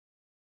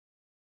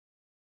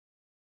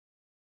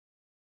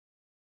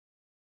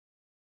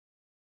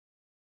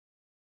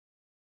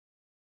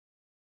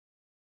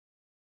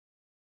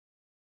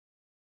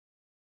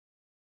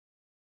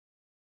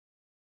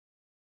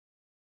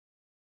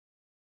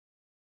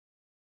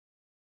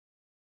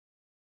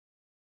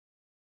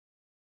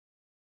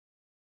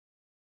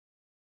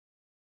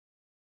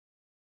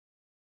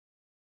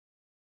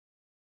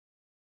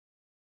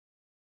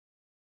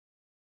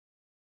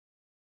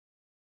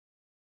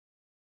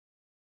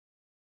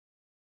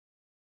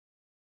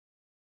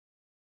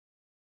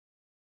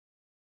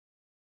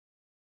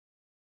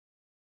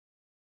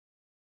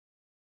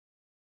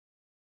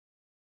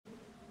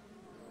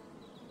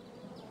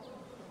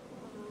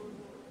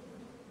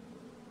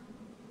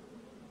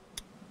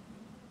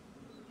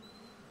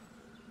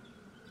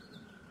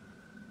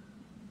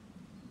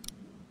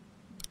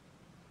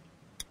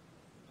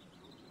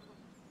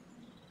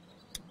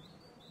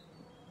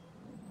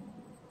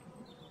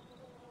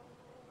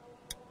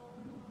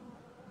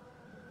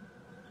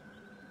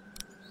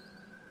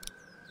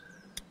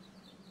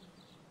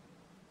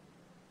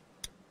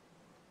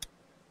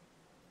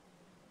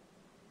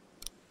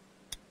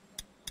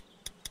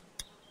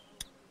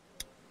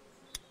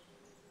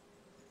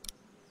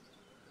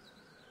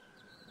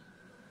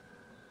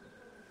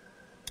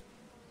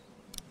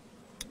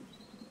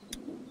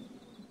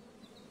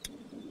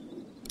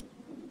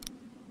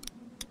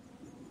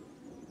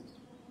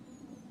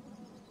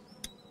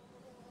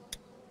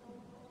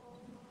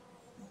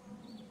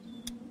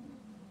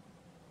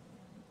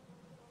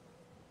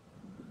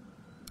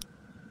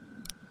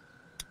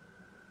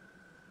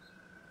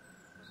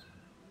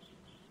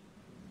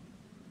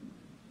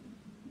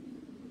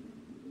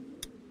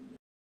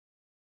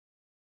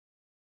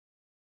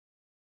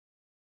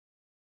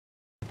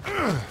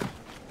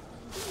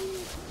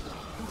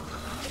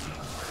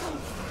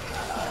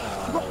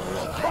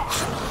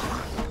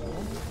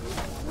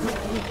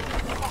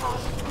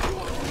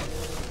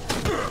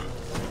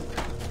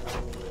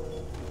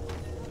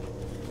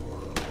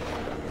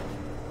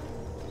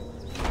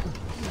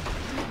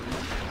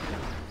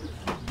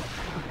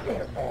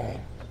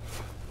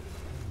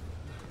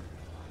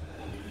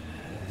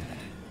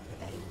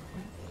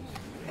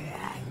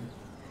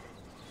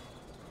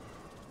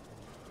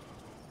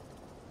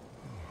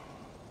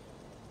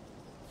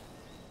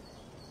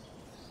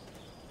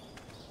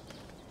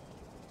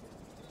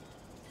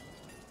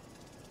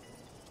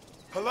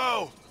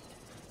Hello?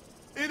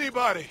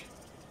 Anybody?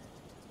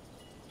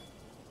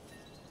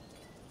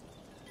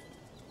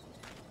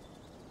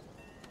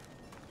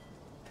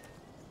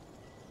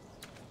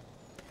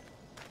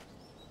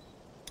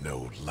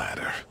 No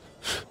ladder.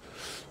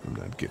 I'm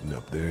not getting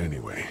up there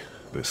anyway.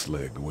 This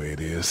leg the way it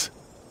is.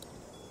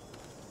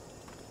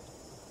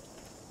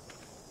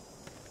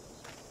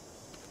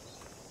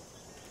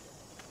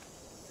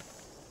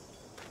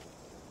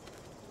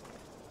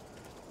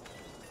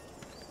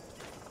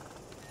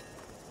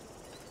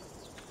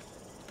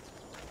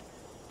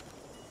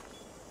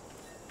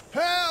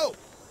 Help!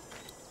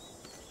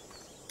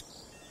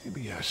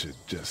 Maybe I should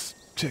just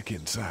check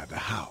inside the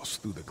house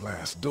through the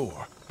glass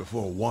door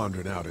before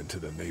wandering out into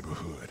the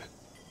neighborhood.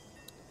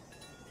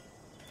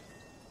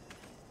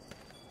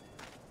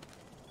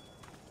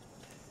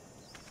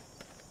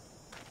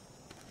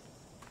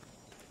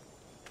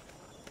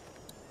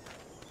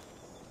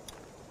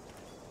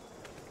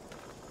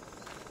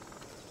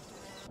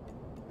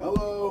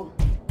 Hello?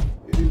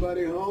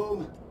 Anybody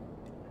home?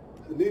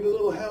 I need a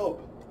little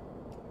help.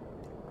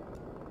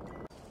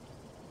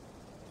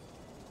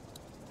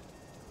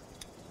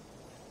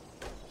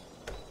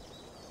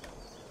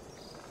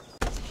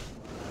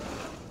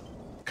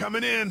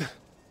 Coming in.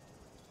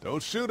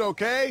 Don't shoot,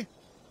 okay?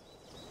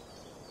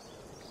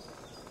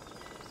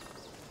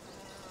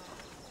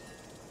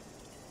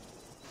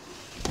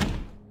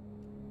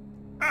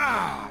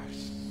 Ah!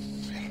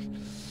 Shit.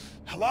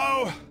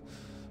 Hello?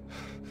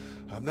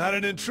 I'm not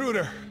an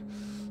intruder.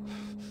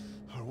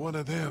 Or one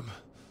of them.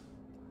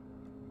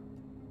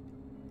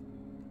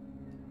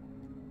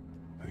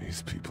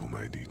 These people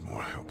might need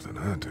more help than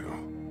I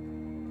do.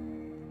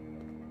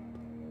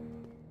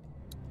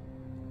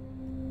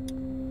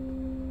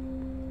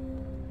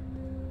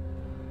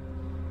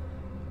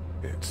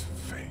 It's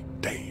fake.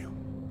 Damn.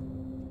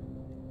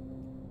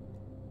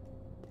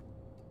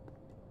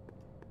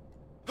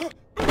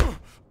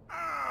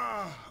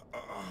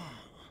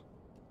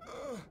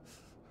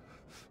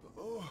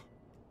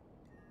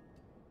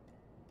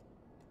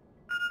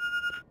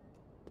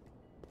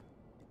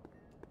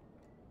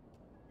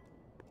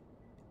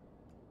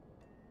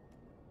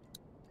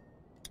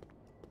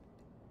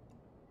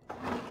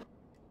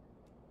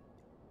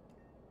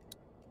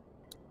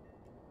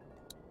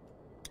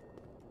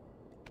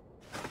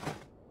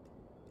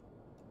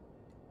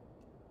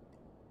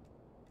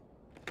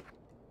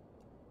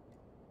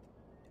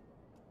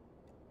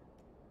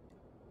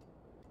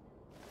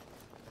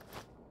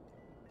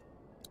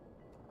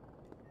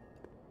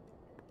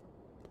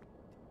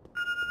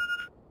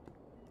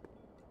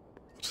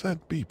 What's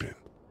that beeping?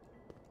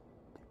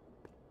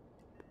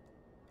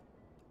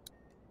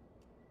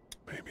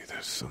 Maybe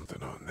there's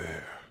something on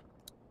there.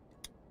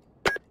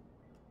 3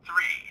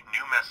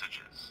 new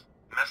messages.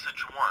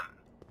 Message 1,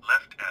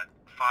 left at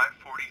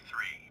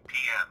 5:43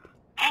 p.m.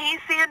 Hey,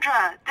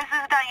 Sandra. This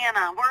is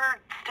Diana. We're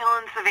still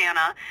in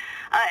Savannah.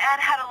 Ed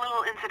had a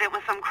little incident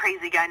with some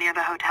crazy guy near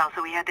the hotel,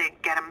 so we had to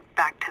get him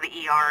back to the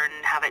ER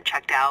and have it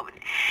checked out.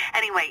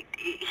 Anyway,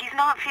 he's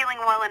not feeling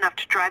well enough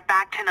to drive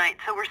back tonight,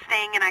 so we're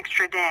staying an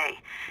extra day.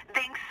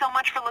 Thanks so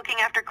much for looking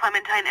after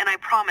Clementine, and I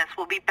promise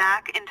we'll be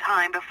back in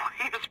time before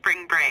your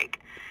spring break.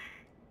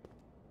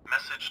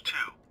 Message 2,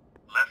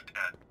 left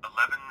at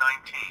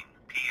 11:19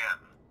 p.m.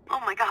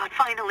 Oh my God,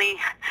 finally.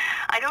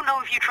 I don't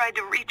know if you tried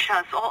to reach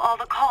us. All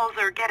the calls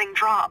are getting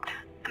dropped.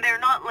 They're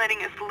not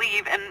letting us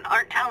leave and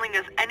aren't telling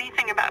us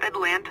anything about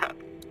Atlanta.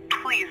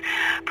 Please,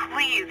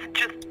 please,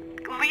 just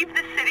leave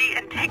the city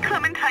and take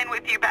Clementine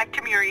with you back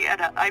to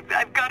Murrieta.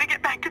 I've got to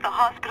get back to the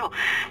hospital.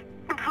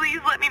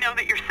 Please let me know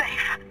that you're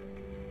safe.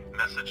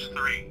 Message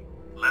 3,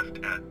 left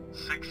at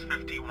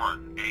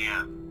 6:51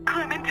 a.m.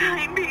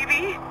 Clementine,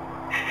 baby.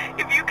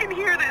 If you can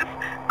hear this,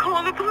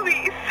 call the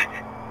police.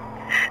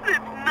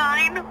 That's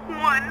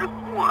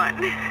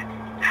 911.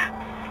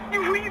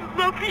 We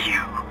love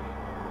you.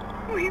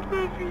 We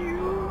love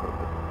you.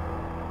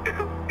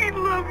 We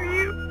love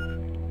you.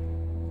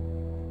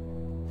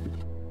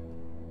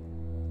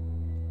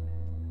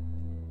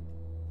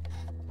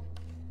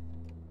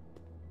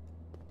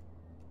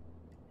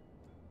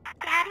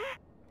 Daddy?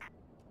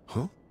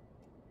 Huh?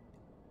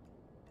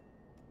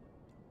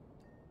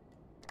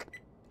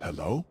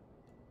 Hello?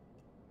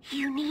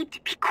 You need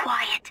to be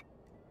quiet.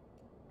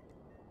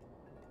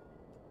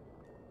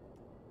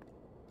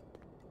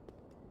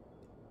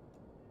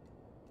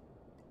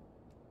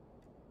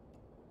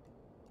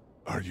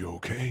 Are you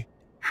okay?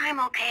 I'm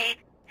okay.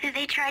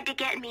 They tried to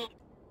get me,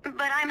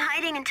 but I'm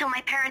hiding until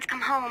my parents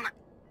come home.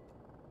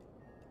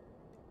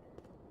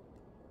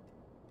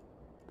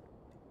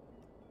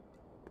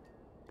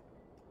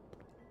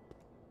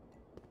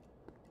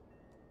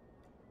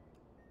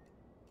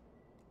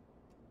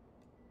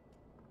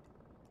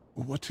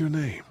 What's your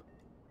name?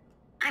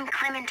 I'm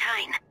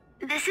Clementine.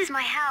 This is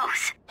my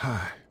house.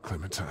 Hi,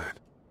 Clementine.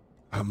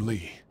 I'm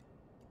Lee.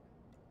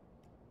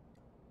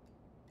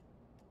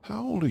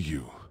 How old are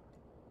you?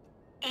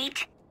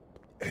 8.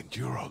 And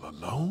you're all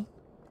alone?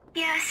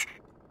 Yes.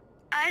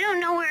 I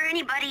don't know where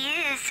anybody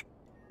is.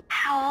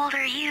 How old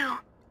are you?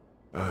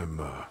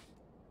 I'm,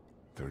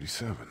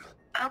 37.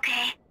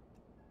 Okay.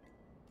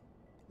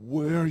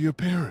 Where are your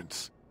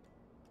parents?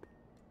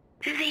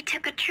 They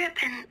took a trip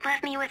and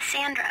left me with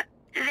Sandra.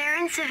 They're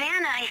in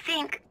Savannah, I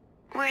think.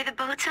 Where the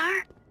boats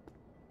are?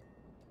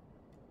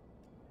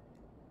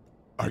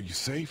 Are you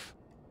safe?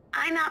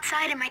 I'm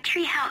outside in my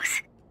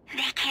treehouse.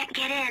 They can't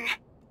get in.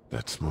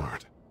 That's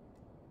smart.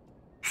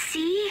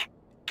 See?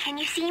 Can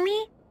you see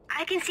me?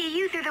 I can see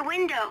you through the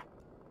window.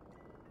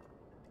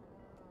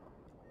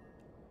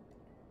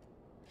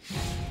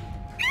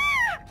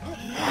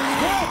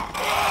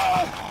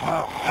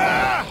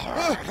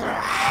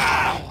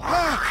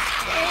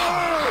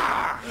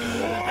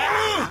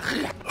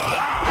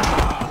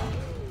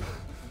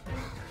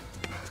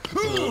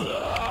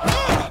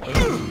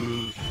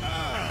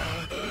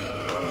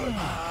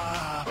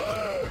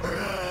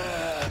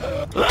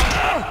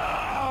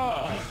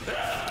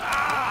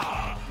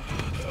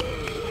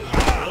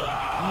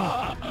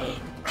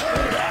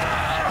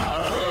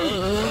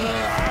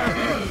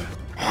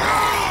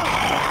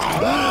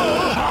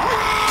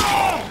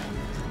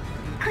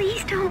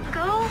 Please don't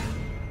go.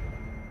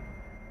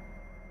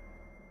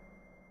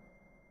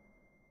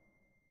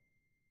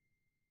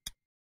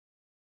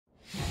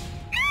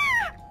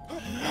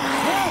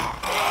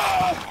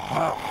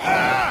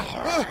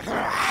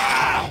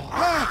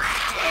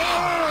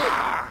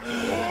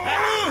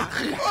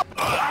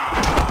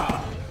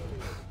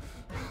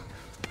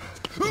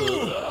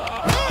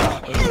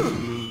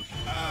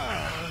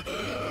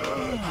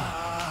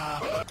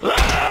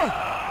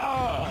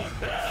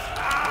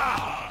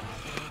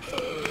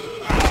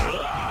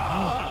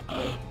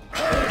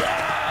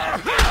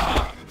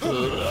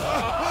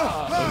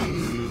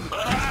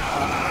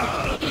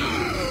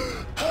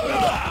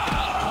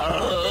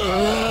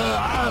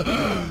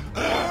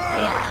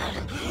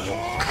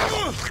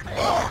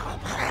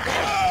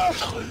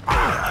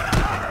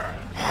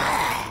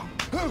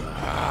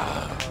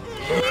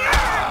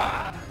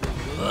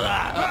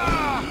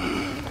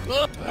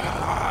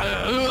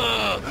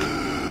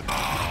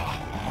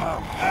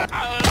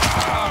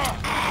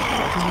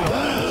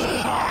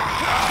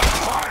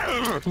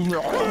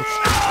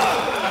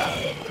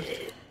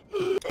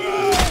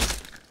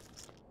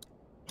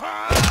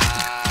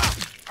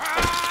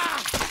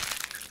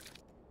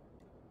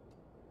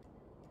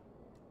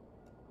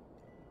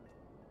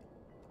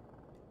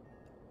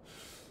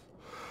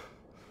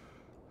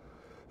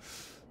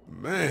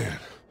 Man.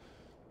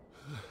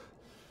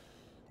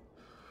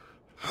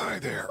 Hi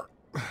there.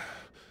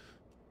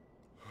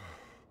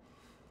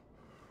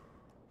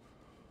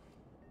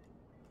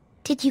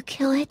 Did you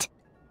kill it?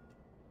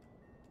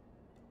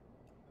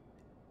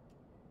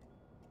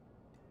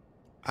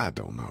 I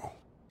don't know.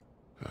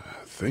 I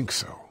think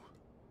so.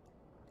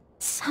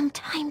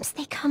 Sometimes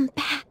they come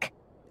back.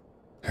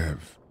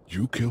 Have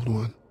you killed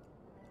one?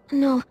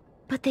 No,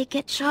 but they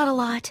get shot a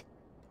lot.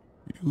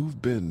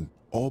 You've been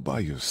all by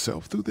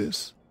yourself through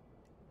this?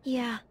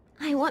 Yeah,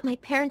 I want my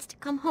parents to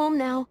come home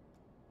now.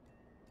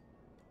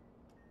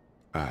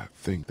 I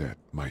think that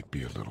might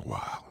be a little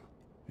while,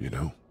 you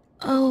know?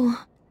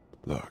 Oh.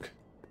 Look,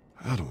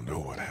 I don't know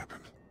what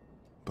happened,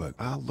 but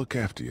I'll look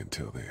after you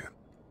until then.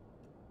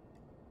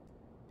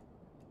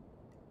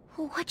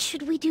 What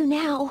should we do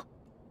now?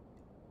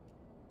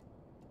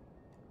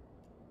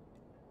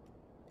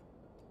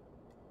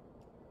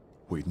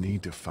 We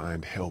need to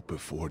find help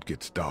before it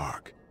gets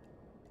dark.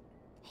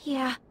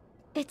 Yeah,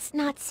 it's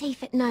not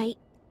safe at night.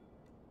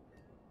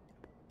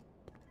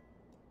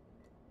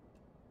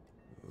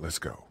 Let's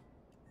go.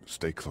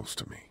 Stay close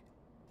to me.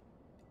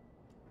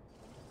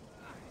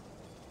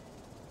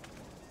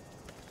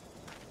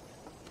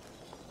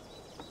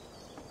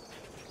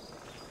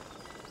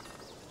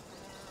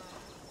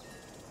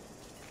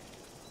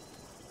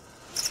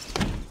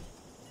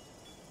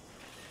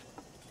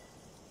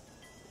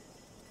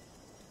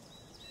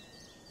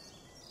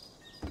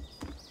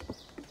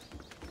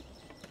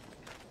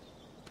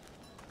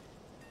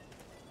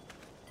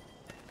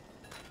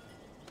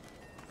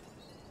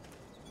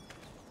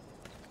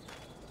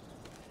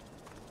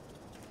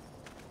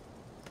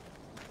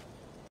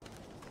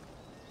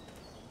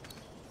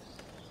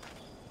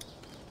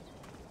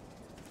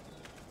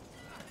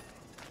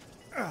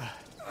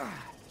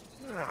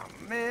 Oh,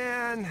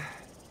 man.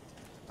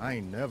 I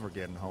ain't never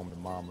getting home to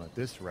Mama at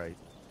this rate.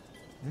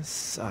 This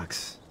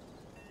sucks.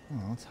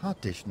 Oh, it's hot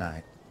dish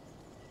night.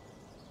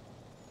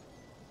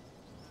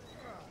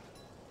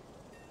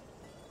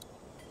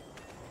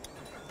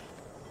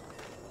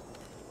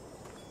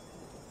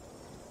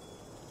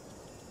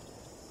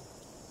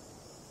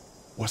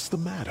 What's the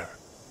matter?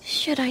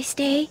 Should I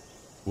stay?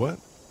 What?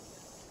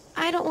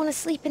 I don't want to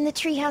sleep in the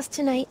treehouse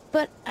tonight,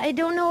 but I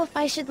don't know if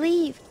I should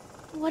leave.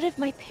 What if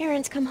my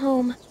parents come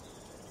home?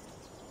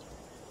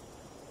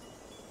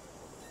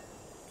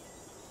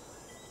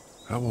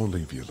 I won't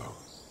leave you alone.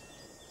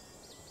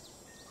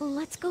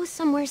 Let's go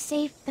somewhere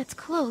safe that's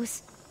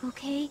close,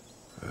 okay?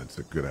 That's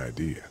a good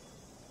idea.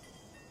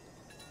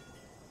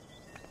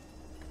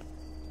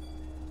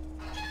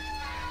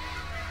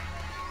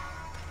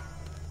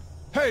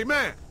 Hey,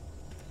 man!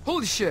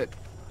 Holy shit!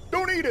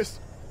 Don't eat us!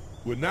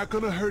 We're not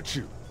gonna hurt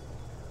you.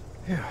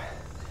 Yeah.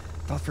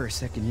 Thought for a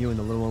second you and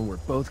the little one were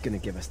both gonna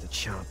give us the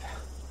chomp.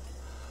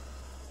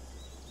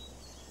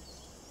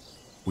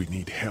 We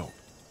need help.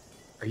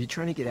 Are you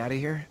trying to get out of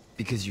here?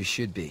 Because you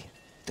should be.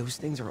 Those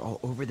things are all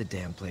over the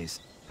damn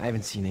place. I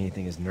haven't seen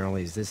anything as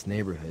gnarly as this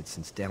neighborhood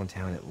since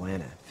downtown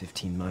Atlanta,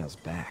 15 miles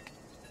back.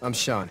 I'm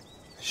Sean.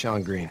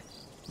 Sean Green.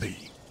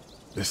 Lee,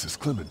 this is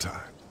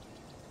Clementine.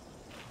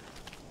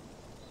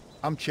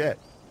 I'm Chet.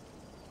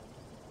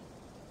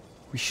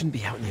 We shouldn't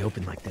be out in the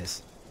open like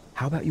this.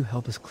 How about you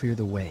help us clear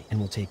the way, and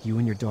we'll take you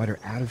and your daughter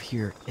out of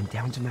here and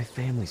down to my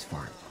family's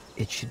farm.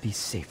 It should be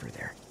safer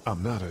there.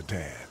 I'm not her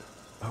dad.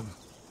 I'm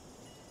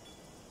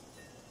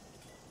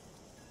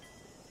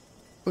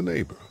a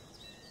neighbor.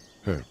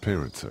 Her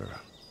parents are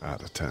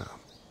out of town.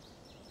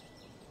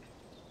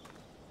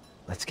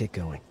 Let's get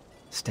going.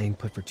 Staying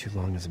put for too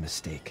long is a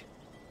mistake.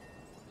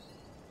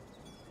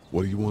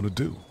 What do you want to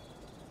do?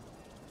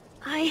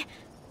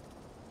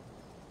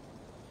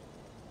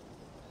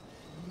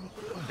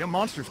 Them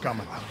monsters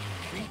coming.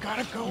 We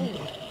gotta go.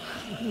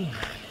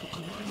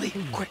 Lee,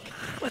 quick,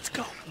 let's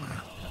go.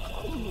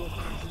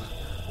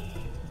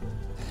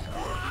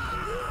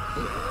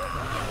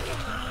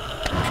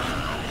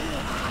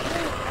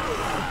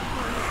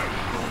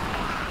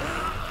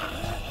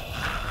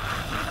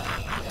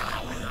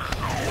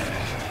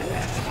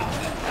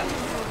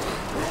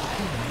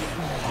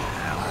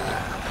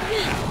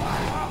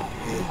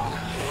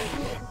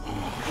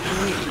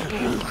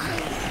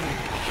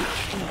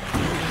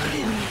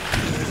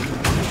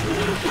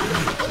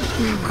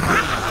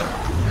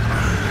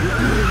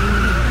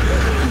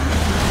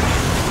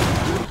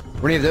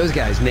 Were any of those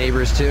guys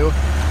neighbors too?